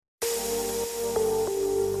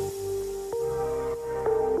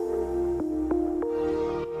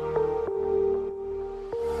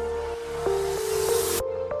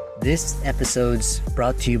This episode's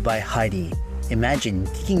brought to you by Heidi. Imagine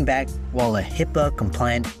kicking back while a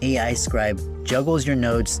HIPAA-compliant AI scribe juggles your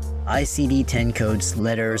notes, ICD-10 codes,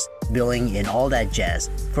 letters, billing, and all that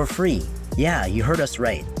jazz for free. Yeah, you heard us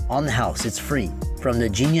right. On the house, it's free. From the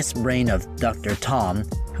genius brain of Dr. Tom,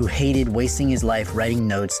 who hated wasting his life writing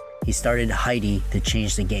notes, he started Heidi to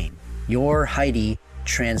change the game. Your Heidi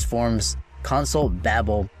transforms consult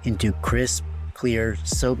babble into crisp, clear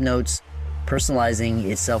soap notes, personalizing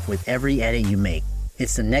itself with every edit you make.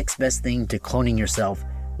 It's the next best thing to cloning yourself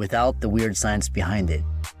without the weird science behind it.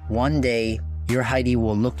 One day, your Heidi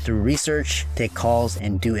will look through research, take calls,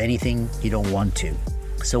 and do anything you don't want to.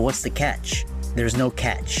 So what's the catch? There's no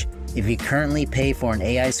catch. If you currently pay for an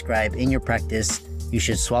AI scribe in your practice, you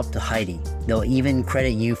should swap to Heidi. They'll even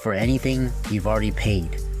credit you for anything you've already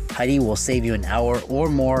paid. Heidi will save you an hour or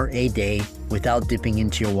more a day without dipping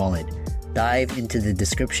into your wallet. Dive into the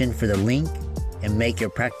description for the link and make your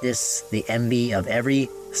practice the envy of every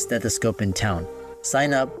stethoscope in town.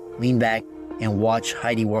 Sign up, lean back, and watch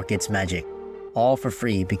Heidi work its magic. All for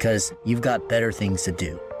free because you've got better things to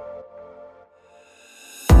do.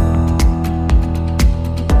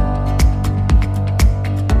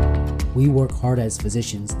 We work hard as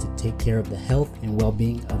physicians to take care of the health and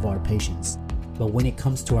well-being of our patients. But when it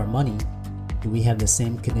comes to our money, do we have the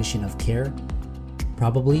same condition of care?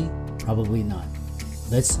 Probably not.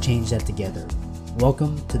 Let's change that together.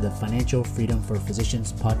 Welcome to the Financial Freedom for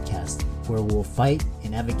Physicians podcast, where we'll fight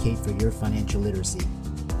and advocate for your financial literacy.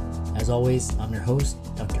 As always, I'm your host,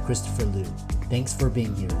 Dr. Christopher Liu. Thanks for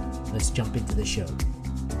being here. Let's jump into the show.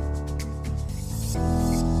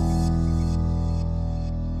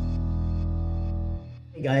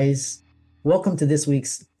 Hey guys, welcome to this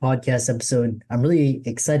week's podcast episode. I'm really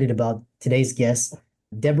excited about today's guest,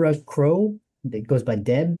 Deborah Crowe. It goes by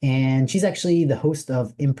Deb, and she's actually the host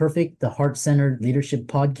of Imperfect, the Heart-Centered Leadership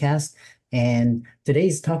podcast. And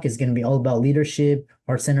today's talk is going to be all about leadership,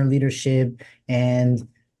 heart-centered leadership, and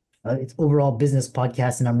it's overall business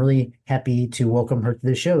podcast. And I'm really happy to welcome her to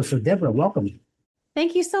the show. So Deborah, welcome.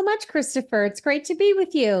 Thank you so much, Christopher. It's great to be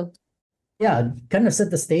with you. Yeah, kind of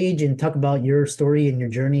set the stage and talk about your story and your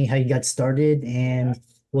journey, how you got started, and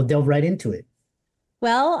we'll delve right into it.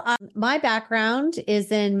 Well, my background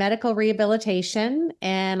is in medical rehabilitation,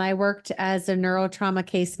 and I worked as a neurotrauma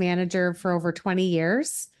case manager for over 20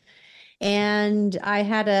 years. And I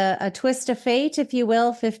had a twist of fate, if you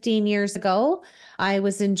will, 15 years ago. I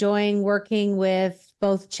was enjoying working with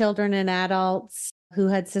both children and adults who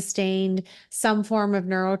had sustained some form of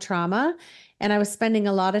neurotrauma. And I was spending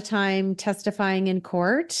a lot of time testifying in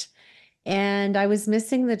court, and I was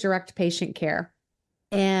missing the direct patient care.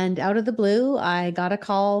 And out of the blue, I got a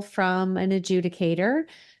call from an adjudicator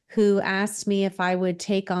who asked me if I would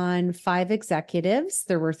take on 5 executives.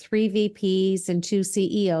 There were 3 VPs and 2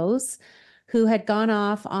 CEOs who had gone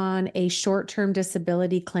off on a short-term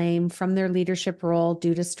disability claim from their leadership role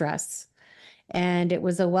due to stress. And it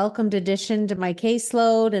was a welcomed addition to my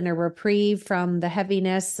caseload and a reprieve from the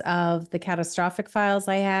heaviness of the catastrophic files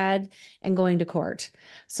I had and going to court.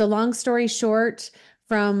 So long story short,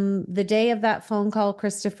 from the day of that phone call,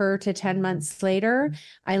 Christopher, to 10 months later,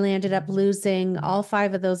 I landed up losing all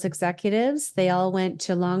 5 of those executives. They all went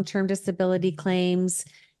to long-term disability claims,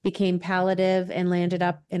 became palliative, and landed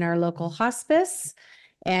up in our local hospice.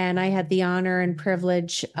 And I had the honor and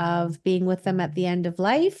privilege of being with them at the end of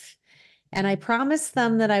life. And I promised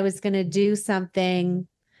them that I was going to do something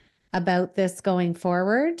about this going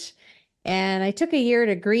forward. And I took a year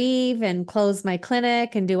to grieve and close my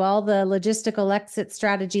clinic and do all the logistical exit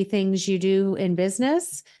strategy things you do in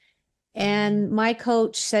business. And my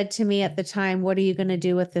coach said to me at the time, "What are you going to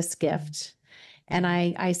do with this gift?" And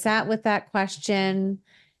I sat with that question.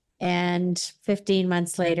 And 15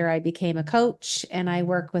 months later, I became a coach, and I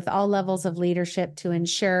work with all levels of leadership to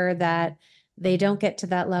ensure that they don't get to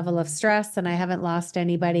that level of stress. And I haven't lost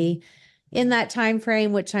anybody in that time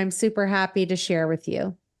frame, which I'm super happy to share with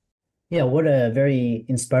you. Yeah, what a very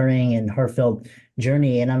inspiring and heartfelt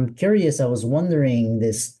journey. And I'm curious, I was wondering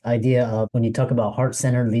this idea of when you talk about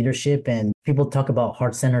heart-centered leadership, and people talk about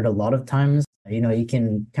heart-centered a lot of times, you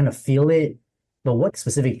can kind of feel it, but what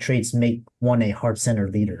specific traits make one a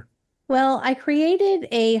heart-centered leader? Well, I created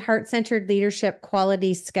a heart-centered leadership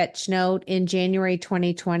quality sketch note in January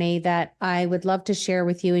 2020 that I would love to share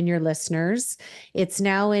with you and your listeners. It's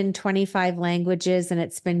now in 25 languages, and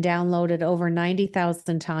it's been downloaded over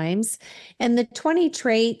 90,000 times. And the 20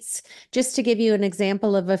 traits, just to give you an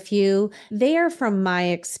example of a few, they are from my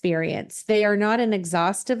experience. They are not an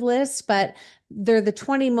exhaustive list, but they're the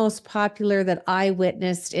 20 most popular that I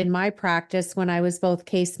witnessed in my practice when I was both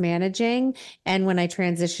case managing and when I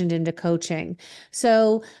transitioned into coaching.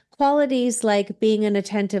 So qualities like being an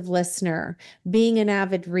attentive listener, being an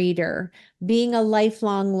avid reader, being a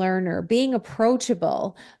lifelong learner, being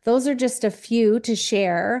approachable. Those are just a few to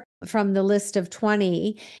share from the list of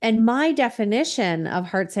 20. And my definition of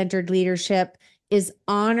heart-centered leadership is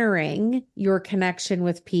honoring your connection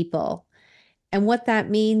with people. And what that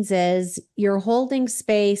means is you're holding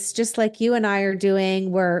space just like you and I are doing.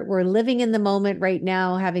 We're living in the moment right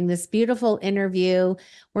now, having this beautiful interview.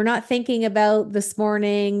 We're not thinking about this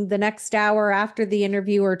morning, the next hour after the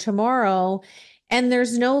interview, or tomorrow. And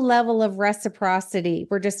there's no level of reciprocity.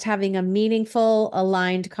 We're just having a meaningful,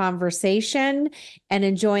 aligned conversation and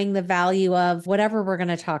enjoying the value of whatever we're going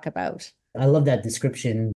to talk about. I love that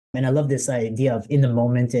description. And I love this idea of in the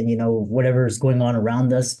moment and, whatever is going on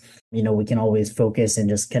around us, we can always focus and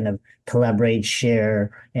just kind of collaborate,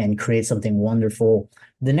 share, and create something wonderful.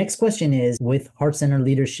 The next question is, with heart-centered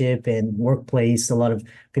leadership and workplace, a lot of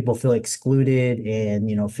people feel excluded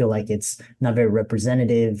and, feel like it's not very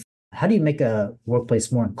representative. How do you make a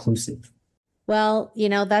workplace more inclusive? Well,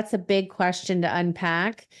 that's a big question to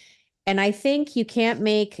unpack. And I think you can't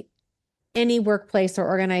make any workplace or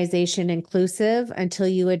organization inclusive until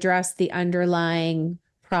you address the underlying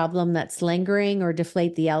problem that's lingering or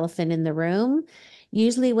deflate the elephant in the room.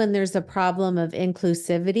 Usually when there's a problem of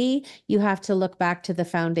inclusivity, you have to look back to the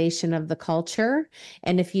foundation of the culture.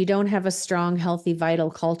 And if you don't have a strong, healthy, vital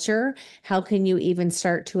culture, how can you even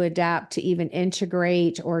start to adapt to even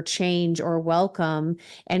integrate or change or welcome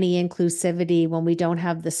any inclusivity when we don't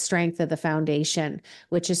have the strength of the foundation,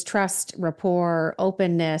 which is trust, rapport,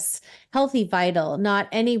 openness, healthy, vital, not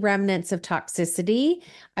any remnants of toxicity.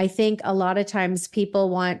 I think a lot of times people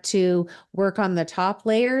want to work on the top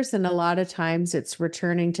layers, and a lot of times it's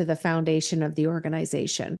returning to the foundation of the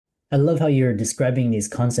organization. I love how you're describing these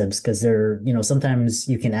concepts, because they're, sometimes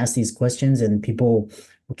you can ask these questions and people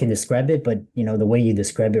can describe it, but the way you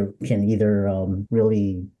describe it can either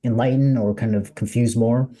really enlighten or kind of confuse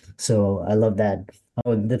more. So I love that.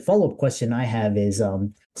 The follow-up question I have is,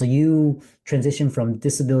 so you transition from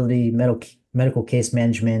disability medical case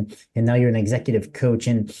management, and now you're an executive coach.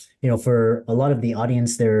 And, for a lot of the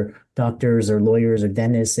audience, they're doctors or lawyers or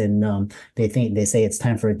dentists, and they say it's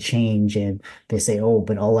time for a change, and they say, oh,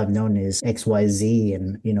 but all I've known is XYZ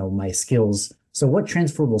and, my skills. So what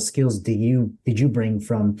transferable skills did you bring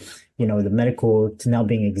from, the medical to now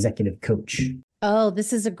being executive coach? Oh,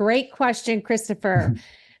 this is a great question, Christopher.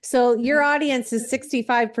 So your audience is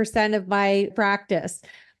 65% of my practice.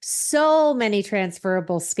 So many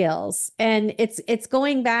transferable skills. And it's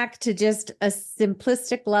going back to just a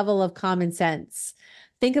simplistic level of common sense.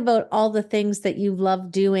 Think about all the things that you love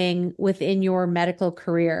doing within your medical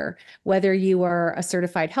career, whether you are a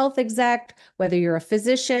certified health exec, whether you're a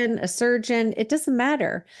physician, a surgeon, it doesn't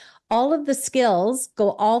matter. All of the skills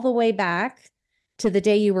go all the way back to the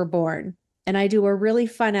day you were born. And I do a really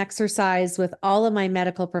fun exercise with all of my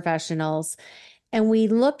medical professionals. And we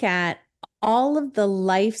look at all of the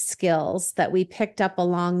life skills that we picked up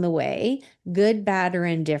along the way, good, bad, or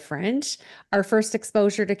indifferent, our first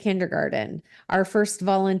exposure to kindergarten, our first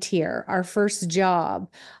volunteer, our first job,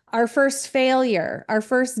 our first failure, our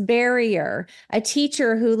first barrier, a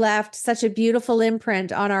teacher who left such a beautiful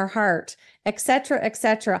imprint on our heart, et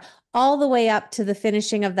cetera, all the way up to the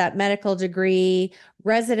finishing of that medical degree,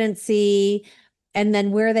 residency, and then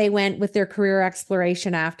where they went with their career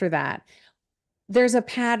exploration after that. There's a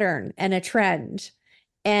pattern and a trend,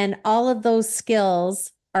 and all of those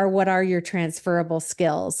skills are what are your transferable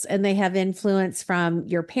skills, and they have influence from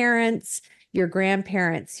your parents, your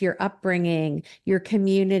grandparents, your upbringing, your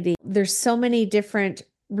community. There's so many different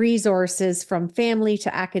resources from family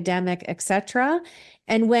to academic, etc.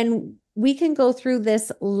 And when we can go through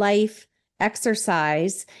this life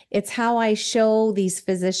exercise, it's how I show these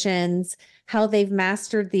physicians how they've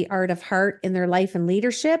mastered the art of heart in their life and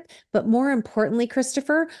leadership, but more importantly,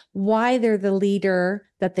 Christopher, why they're the leader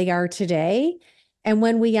that they are today. And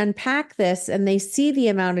when we unpack this and they see the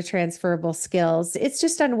amount of transferable skills, it's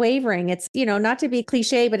just unwavering. It's, not to be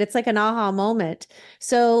cliche, but it's like an aha moment.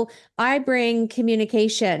 So I bring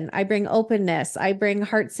communication, I bring openness, I bring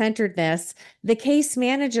heart-centeredness. The case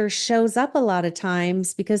manager shows up a lot of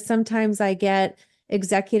times because sometimes I get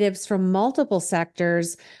executives from multiple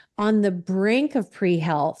sectors on the brink of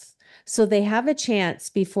pre-health. So they have a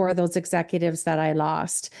chance before those executives that I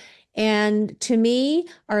lost. And to me,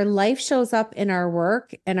 our life shows up in our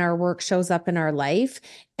work and our work shows up in our life.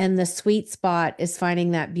 And the sweet spot is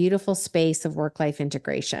finding that beautiful space of work-life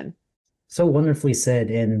integration. So wonderfully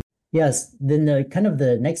said. And yes, then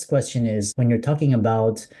the next question is, when you're talking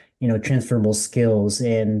about, transferable skills.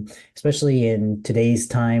 And especially in today's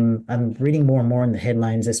time, I'm reading more and more in the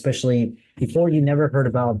headlines, especially before you never heard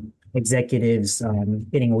about executives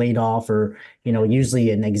getting laid off, or usually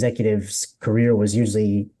an executive's career was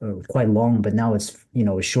usually quite long, but now it's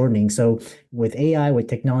shortening. So with AI, with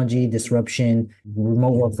technology disruption,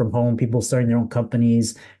 remote work from home, people starting their own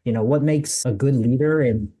companies, what makes a good leader,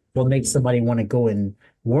 and what makes somebody want to go and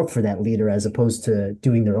work for that leader as opposed to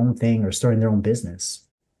doing their own thing or starting their own business?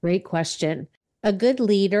 Great question. A good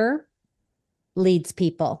leader leads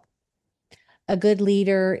people. A good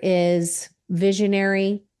leader is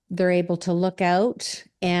visionary. They're able to look out,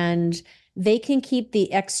 and they can keep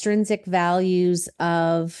the extrinsic values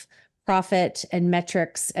of profit and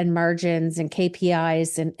metrics and margins and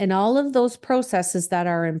KPIs and all of those processes that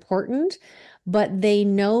are important, but they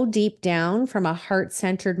know deep down from a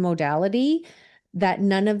heart-centered modality that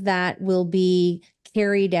none of that will be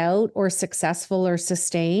carried out or successful or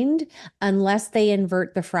sustained unless they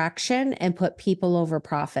invert the fraction and put people over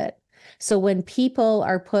profit. So when people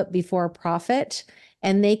are put before profit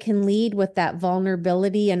and they can lead with that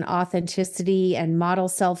vulnerability and authenticity and model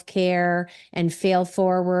self-care and fail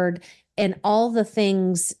forward and all the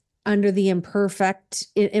things under the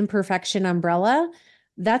imperfection umbrella,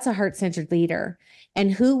 that's a heart-centered leader.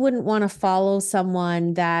 And who wouldn't want to follow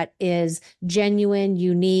someone that is genuine,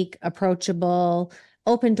 unique, approachable,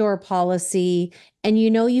 open door policy, and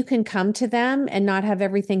you can come to them and not have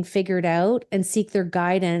everything figured out and seek their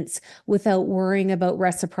guidance without worrying about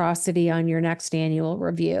reciprocity on your next annual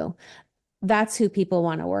review. That's who people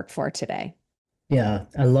want to work for today. Yeah,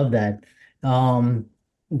 I love that. The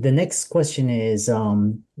next question is,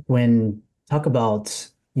 when talk about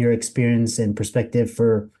your experience and perspective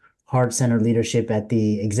for heart-centered leadership at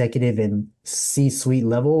the executive and C-suite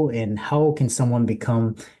level, and how can someone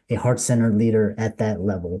become a heart-centered leader at that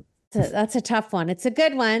level? That's a tough one. It's a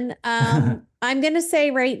good one. I'm going to say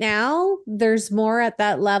right now, there's more at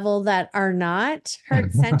that level that are not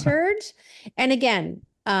heart-centered. And again,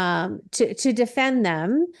 to defend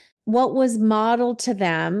them, what was modeled to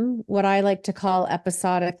them, what I like to call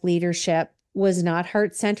episodic leadership, was not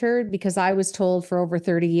heart-centered, because I was told for over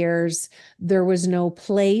 30 years there was no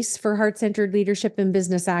place for heart-centered leadership in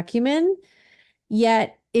business acumen.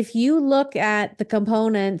 Yet, if you look at the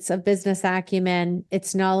components of business acumen,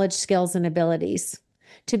 it's knowledge, skills, and abilities.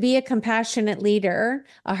 To be a compassionate leader,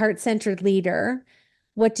 a heart-centered leader,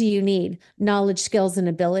 what do you need? Knowledge, skills, and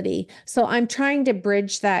ability. So I'm trying to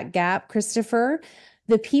bridge that gap, Christopher.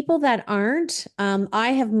 The people that aren't, I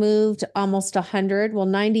have moved almost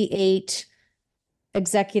 98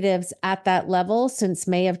 executives at that level since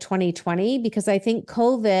May of 2020, because I think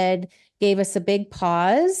COVID gave us a big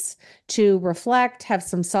pause to reflect, have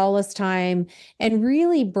some solace time, and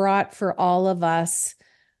really brought for all of us,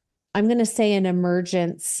 I'm going to say, an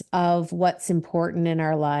emergence of what's important in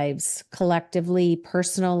our lives, collectively,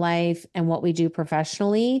 personal life, and what we do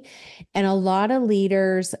professionally. And a lot of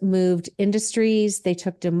leaders moved industries, they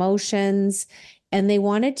took demotions, and they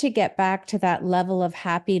wanted to get back to that level of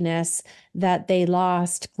happiness that they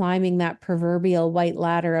lost climbing that proverbial white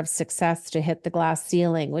ladder of success to hit the glass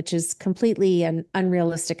ceiling, which is completely an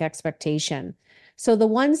unrealistic expectation. So the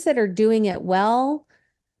ones that are doing it well,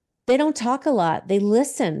 they don't talk a lot. They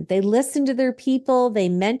listen. They listen to their people. They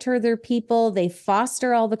mentor their people. They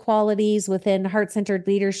foster all the qualities within heart-centered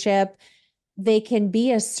leadership. They can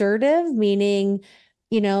be assertive, meaning,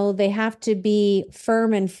 they have to be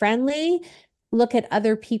firm and friendly, look at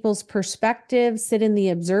other people's perspectives, sit in the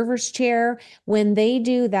observer's chair. When they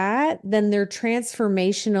do that, then their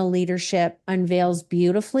transformational leadership unveils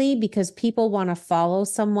beautifully, because people want to follow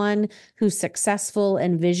someone who's successful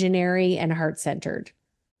and visionary and heart-centered.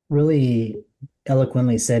 Really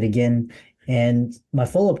eloquently said again. And my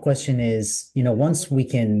follow-up question is, once we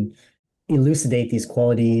can elucidate these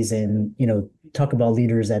qualities and, talk about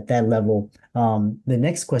leaders at that level, the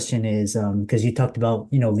next question is, because you talked about,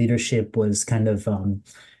 leadership was kind of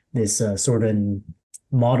this sort of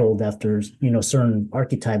modeled after, certain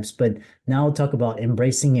archetypes, but now talk about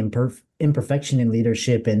embracing imperfection in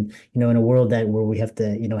leadership. And, in a world where we have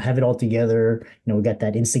to, have it all together, we got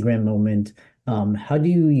that Instagram moment. How do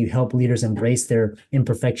you help leaders embrace their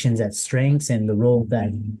imperfections as strengths and the role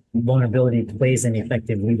that vulnerability plays in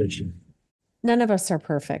effective leadership? None of us are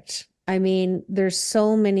perfect. I mean, there's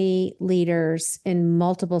so many leaders in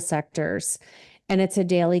multiple sectors, and it's a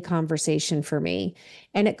daily conversation for me.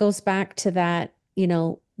 And it goes back to that,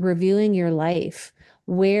 reviewing your life.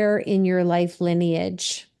 Where in your life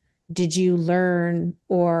lineage did you learn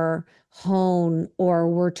or hone or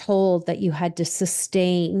were told that you had to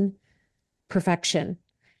sustain perfection?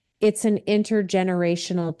 It's an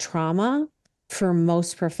intergenerational trauma for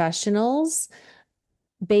most professionals,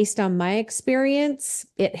 based on my experience,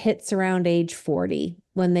 it hits around age 40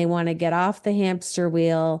 when they want to get off the hamster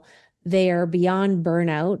wheel. They are beyond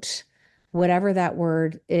burnout, whatever that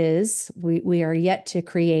word is. We are yet to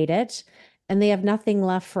create it, and they have nothing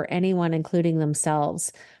left for anyone, including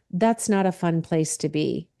themselves. That's not a fun place to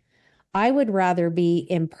be. I would rather be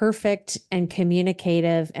imperfect and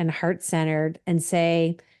communicative and heart-centered and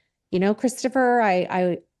say, Christopher,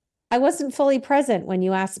 I wasn't fully present when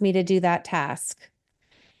you asked me to do that task.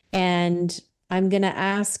 And I'm going to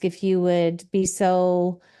ask if you would be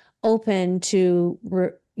so open to,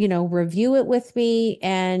 review it with me.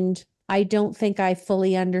 And I don't think I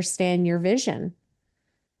fully understand your vision.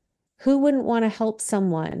 Who wouldn't want to help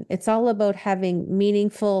someone? It's all about having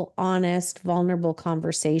meaningful, honest, vulnerable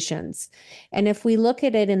conversations. And if we look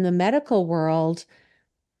at it in the medical world,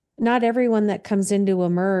 not everyone that comes into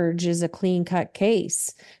Emerge is a clean-cut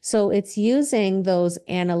case. So it's using those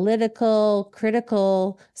analytical,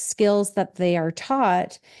 critical skills that they are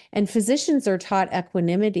taught, and physicians are taught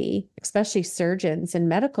equanimity, especially surgeons in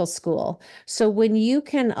medical school. So when you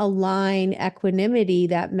can align equanimity,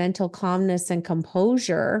 that mental calmness and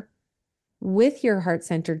composure, with your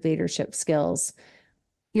heart-centered leadership skills,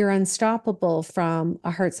 you're unstoppable from a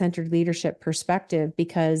heart-centered leadership perspective,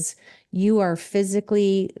 because you are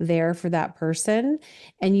physically there for that person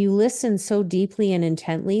and you listen so deeply and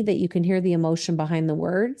intently that you can hear the emotion behind the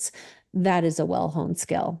words. That is a well-honed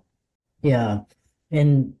skill. Yeah.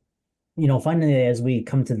 And, finally, as we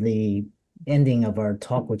come to the ending of our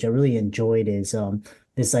talk, which I really enjoyed, is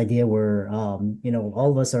this idea where,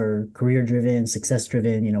 all of us are career-driven,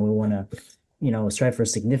 success-driven, we want to, strive for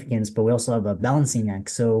significance, but we also have a balancing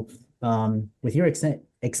act. So with your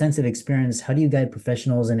extensive experience, how do you guide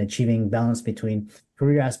professionals in achieving balance between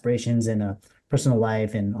career aspirations and a personal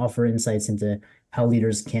life, and offer insights into how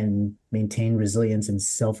leaders can maintain resilience and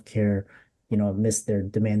self-care, amidst their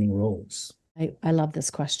demanding roles? I love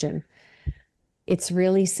this question. It's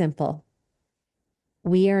really simple.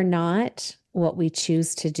 We are not what we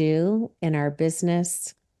choose to do in our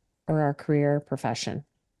business or our career profession.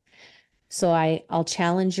 So I'll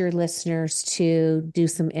challenge your listeners to do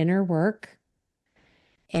some inner work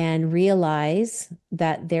and realize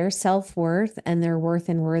that their self-worth and their worth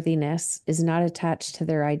and worthiness is not attached to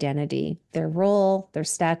their identity, their role, their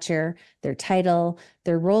stature, their title,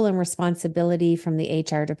 their role and responsibility from the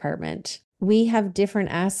HR department. We have different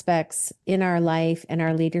aspects in our life and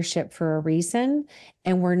our leadership for a reason,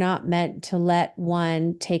 and we're not meant to let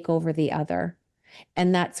one take over the other.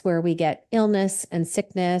 And that's where we get illness and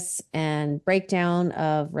sickness and breakdown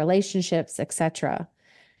of relationships, etc.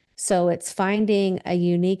 So it's finding a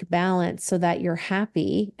unique balance so that you're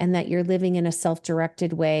happy and that you're living in a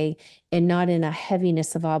self-directed way and not in a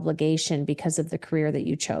heaviness of obligation because of the career that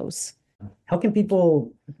you chose. How can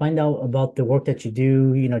people find out about the work that you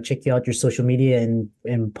do, check you out your social media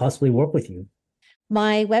and possibly work with you?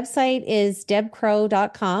 My website is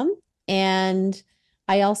debcrowe.com, and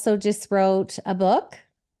I also just wrote a book,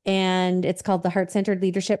 and it's called The Heart-Centered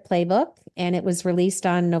Leadership Playbook, and it was released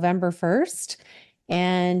on November 1st.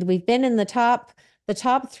 And we've been in the top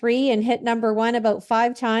 3 and hit number 1 about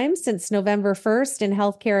 5 times since November 1st in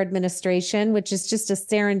healthcare administration, which is just a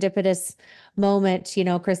serendipitous moment,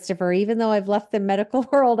 Christopher. Even though I've left the medical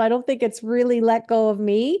world, I don't think it's really let go of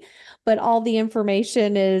me, but all the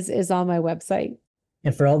information is on my website.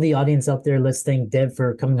 And for all the audience out there, let's thank Deb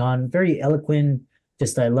for coming on. Very eloquent.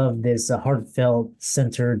 I love this heartfelt,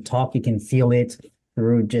 centered talk. You can feel it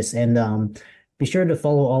through and be sure to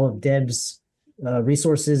follow all of Deb's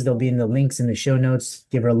resources. They'll be in the links in the show notes.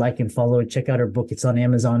 Give her a like and follow. Check out her book. It's on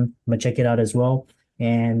Amazon. I'm going to check it out as well.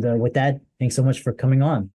 And with that, thanks so much for coming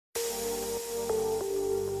on.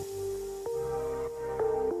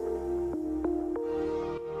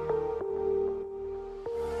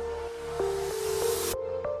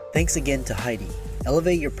 Thanks again to Heidi.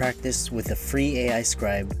 Elevate your practice with a free AI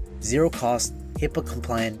scribe, zero cost, HIPAA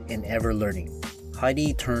compliant, and ever learning.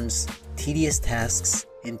 Heidi turns tedious tasks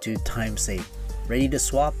into time saved. Ready to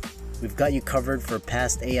swap? We've got you covered for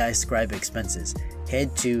past AI scribe expenses.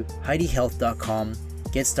 Head to HeidiHealth.com,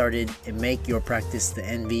 get started, and make your practice the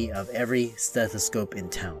envy of every stethoscope in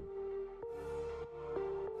town.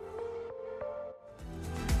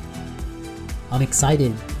 I'm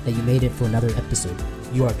excited that you made it for another episode.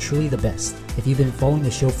 You are truly the best. If you've been following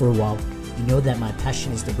the show for a while, you know that my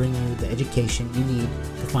passion is to bring you the education you need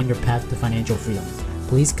to find your path to financial freedom.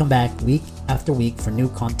 Please come back week after week for new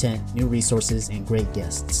content, new resources, and great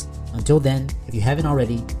guests. Until then, if you haven't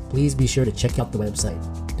already, please be sure to check out the website,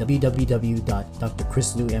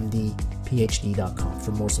 www.drchrislewmdphd.com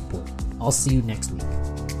for more support. I'll see you next week.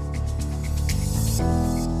 lives.